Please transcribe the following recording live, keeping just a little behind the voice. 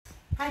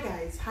Hi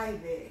guys, hi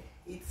there.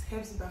 It's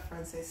Hepzibah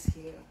Frances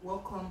here.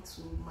 Welcome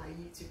to my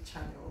YouTube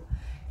channel.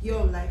 Here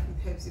on Life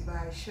with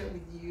Hepzibah, I share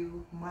with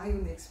you my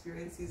own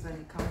experiences and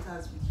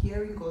encounters with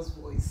hearing God's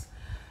voice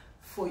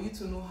for you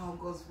to know how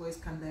God's voice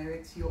can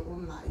direct your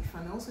own life.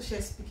 And I also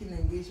share speaking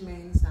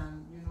engagements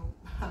and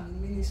I'm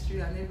in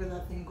ministry and every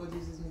other thing God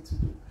uses me to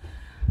do.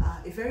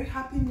 A very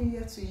happy new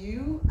year to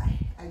you.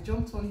 I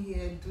jumped on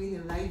here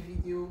doing a live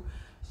video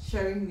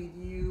sharing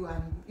with you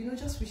and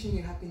just wishing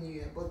you a happy new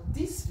year. But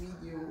this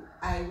video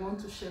I want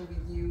to share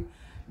with you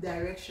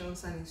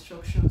directions and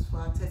instructions for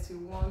our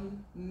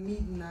 31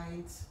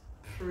 midnight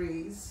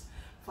praise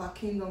for our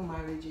kingdom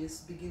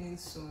marriages beginning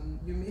soon.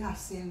 You may have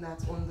seen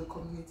that on the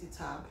community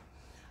tab,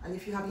 and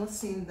if you have not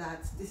seen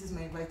that, this is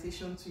my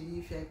invitation to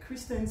you. If you're a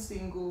Christian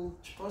single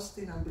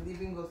trusting and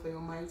believing God for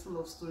your marital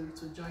love story,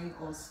 to join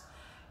us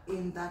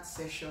in that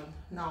session.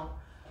 Now,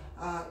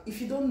 if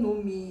you don't know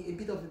me, a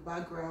bit of the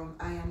background: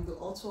 I am the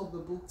author of the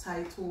book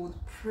titled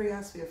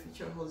Prayers for Your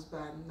Future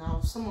Husband. Now,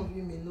 some of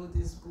you may know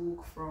this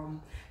book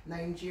from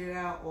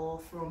Nigeria or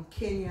from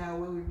Kenya,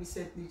 where we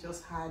recently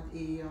just had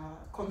a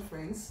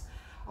conference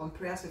on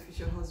Prayers for Your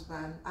Future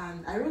Husband.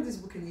 And I wrote this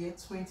book in the year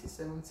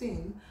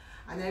 2017,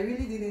 and I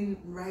really didn't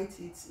write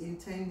it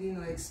intending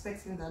or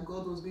expecting that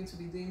God was going to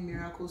be doing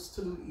miracles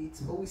through it.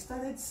 But we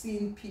started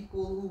seeing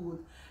people who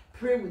would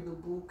pray with the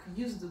book,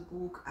 use the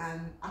book,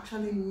 and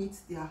actually meet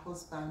their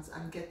husbands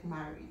and get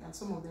married. And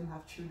some of them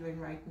have children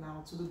right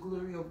now, to the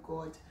glory of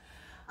God.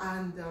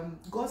 And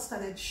God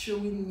started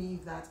showing me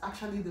that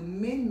actually the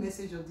main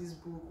message of this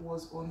book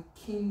was on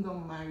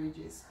kingdom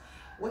marriages.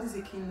 What is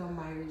a kingdom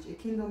marriage? A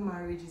kingdom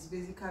marriage is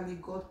basically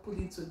God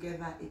putting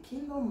together a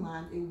kingdom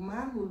man, a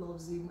man who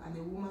loves him and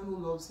a woman who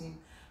loves him,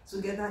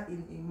 together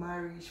in a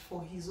marriage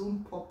for his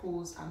own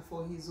purpose and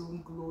for his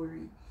own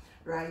glory.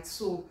 Right?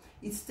 So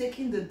it's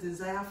taking the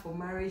desire for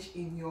marriage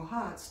in your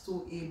heart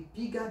to a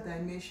bigger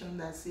dimension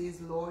that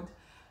says, Lord,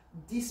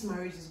 this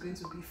marriage is going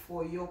to be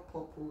for your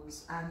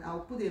purpose. And I'll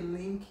put a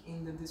link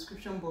in the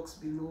description box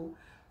below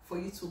for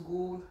you to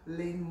go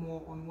learn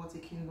more on what a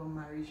kingdom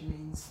marriage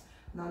means.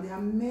 Now, there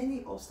are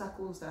many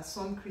obstacles that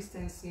some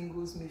Christian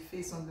singles may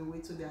face on the way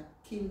to their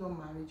kingdom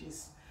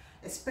marriages,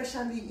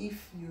 especially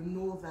if you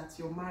know that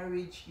your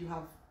marriage, you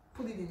have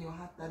put it in your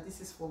heart that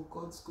this is for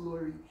God's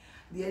glory.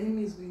 The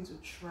enemy is going to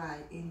try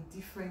in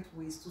different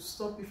ways to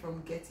stop you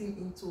from getting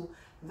into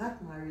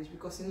that marriage,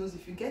 because he knows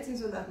if you get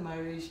into that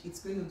marriage, it's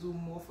going to do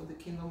more for the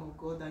kingdom of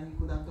God than you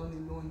could have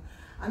done alone.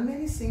 And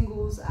many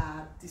singles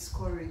are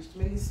discouraged,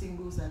 many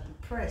singles are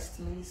depressed,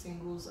 many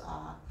singles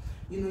are,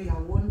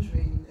 you're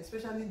wondering,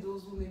 especially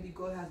those who maybe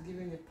God has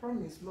given a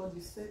promise. Lord,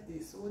 you said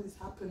this, what is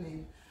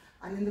happening?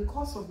 And in the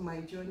course of my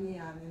journey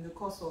and in the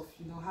course of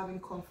having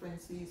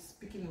conferences,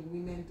 speaking of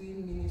women,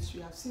 doing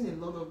ministry, I've seen a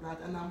lot of that,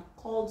 and I'm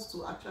called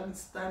to actually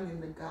stand in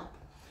the gap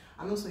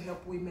and also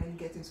help women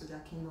get into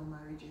their kingdom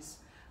marriages.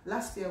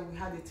 Last year we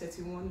had a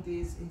 31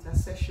 days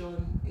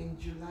intercession in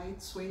July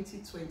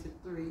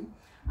 2023,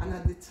 and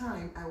at the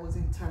time I was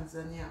in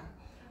Tanzania,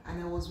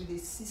 and I was with a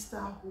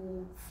sister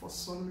who, for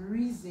some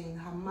reason,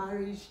 her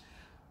marriage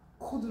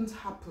couldn't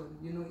happen.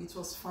 It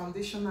was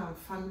foundational and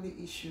family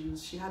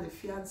issues. She had a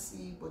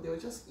fiancé, but there were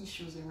just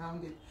issues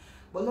around it.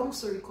 But long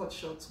story cut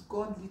short,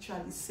 God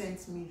literally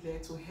sent me there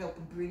to help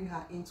bring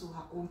her into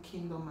her own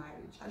kingdom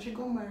marriage. And she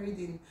got married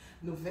in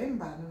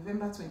November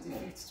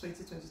 25th,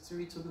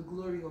 2023, to the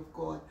glory of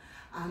God.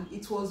 And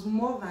it was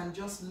more than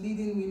just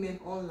leading women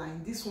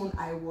online. This one,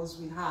 I was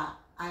with her,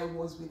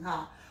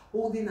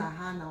 holding her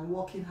hand and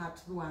walking her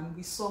through, and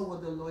we saw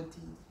what the Lord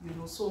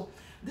did. So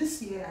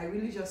this year I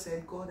really just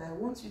said, God, I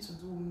want you to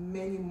do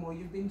many more.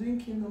 You've been doing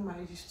kingdom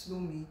marriages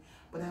through me,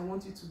 but I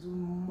want you to do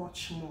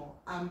much more.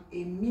 I'm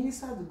a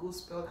minister of the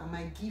gospel, and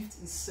my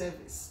gift is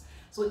service.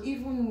 So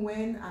even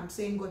when I'm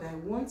saying, God, I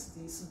want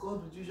this,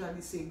 God would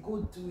usually say,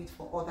 go do it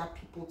for other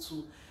people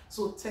too.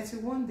 So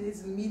 31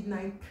 days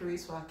midnight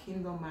praise for our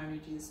kingdom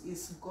marriages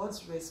is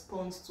God's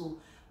response to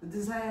the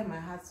desire in my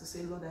heart to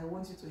say, Lord, I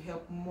want you to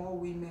help more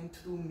women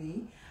through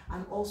me,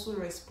 and also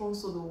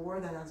response to the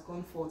word that has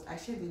gone forth. I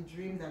shared a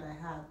dream that I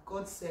had.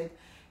 God said,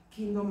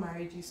 kingdom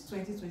marriages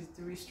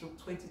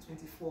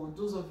 2023/2024.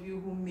 Those of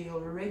you who may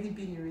already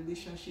be in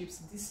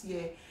relationships, this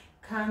year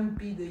can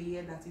be the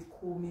year that it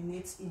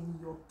culminates in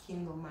your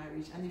kingdom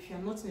marriage. And if you're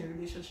not in a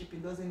relationship,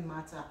 it doesn't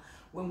matter.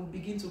 When we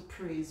begin to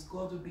praise,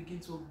 God will begin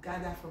to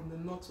gather from the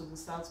north to the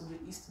south, to the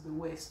east to the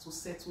west, to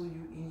settle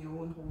you in your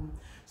own home.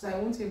 So I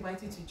want to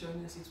invite you to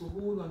join us. It will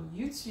hold on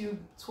YouTube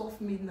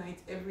 12 midnight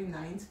every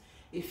night.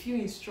 A few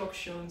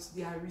instructions.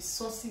 There are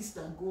resources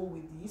that go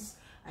with this.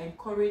 I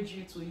encourage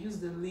you to use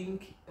the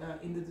link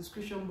in the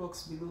description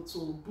box below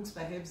to Books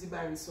by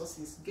Hepzibah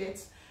resources.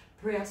 Get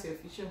Prayers for Your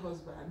Future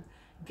Husband,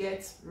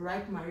 get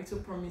Right Marital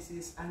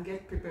Promises, and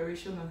get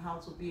Preparation on How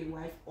to Be a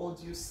Wife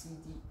audio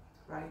CD,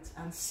 right?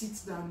 And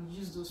sit down,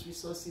 use those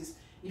resources.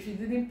 If you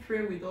didn't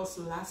pray with us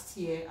last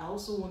year, I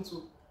also want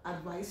to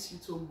advise you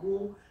to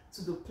go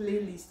to the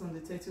playlist on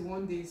the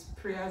 31 days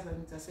prayers and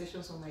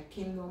intercessions on my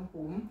kingdom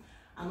home,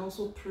 and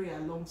also pray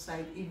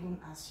alongside even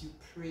as you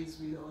praise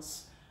with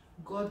us.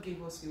 God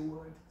gave us a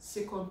word.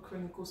 2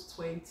 Chronicles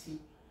 20.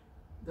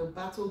 The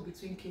battle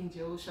between King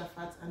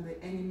Jehoshaphat and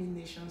the enemy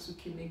nations who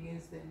came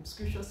against them.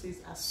 Scripture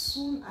says, as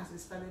soon as they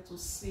started to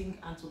sing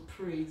and to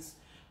praise,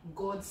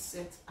 God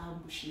set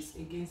ambushes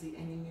against the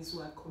enemies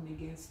who had come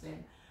against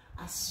them.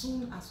 As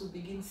soon as we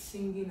begin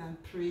singing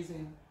and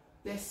praising,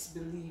 let's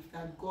believe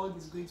that God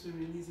is going to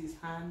release his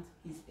hand,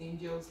 his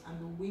angels, and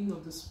the wind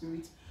of the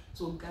Spirit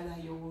to gather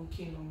your own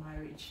king or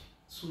marriage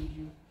to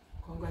you.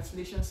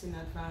 Congratulations in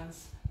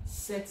advance.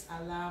 Set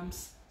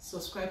alarms,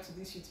 subscribe to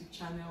this YouTube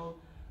channel.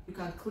 You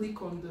can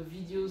click on the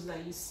videos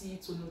that you see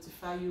to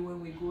notify you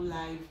when we go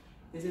live.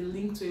 There's a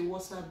link to a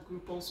WhatsApp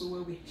group also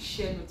where we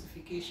share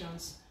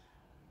notifications.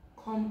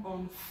 Come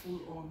on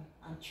full on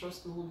and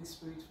trust the Holy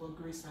Spirit for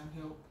grace and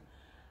help.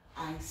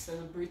 I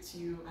celebrate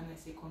you and I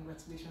say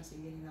congratulations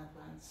again in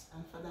advance.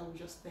 And Father, we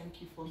just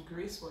thank you for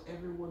grace for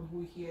everyone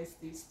who hears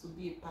this to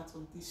be a part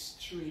of this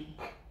stream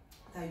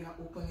that you are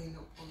opening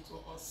up unto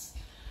us.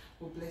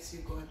 We bless you,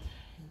 God,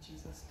 in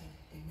Jesus'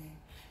 name. Amen.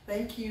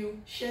 Thank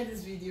you. Share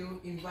this video,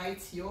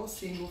 invite your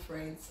single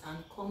friends, and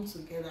come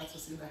together to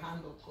see the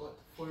hand of God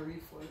for real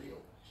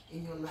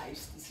in your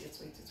lives this year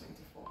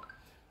 2024.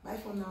 Bye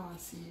for now and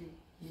see you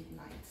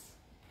midnight.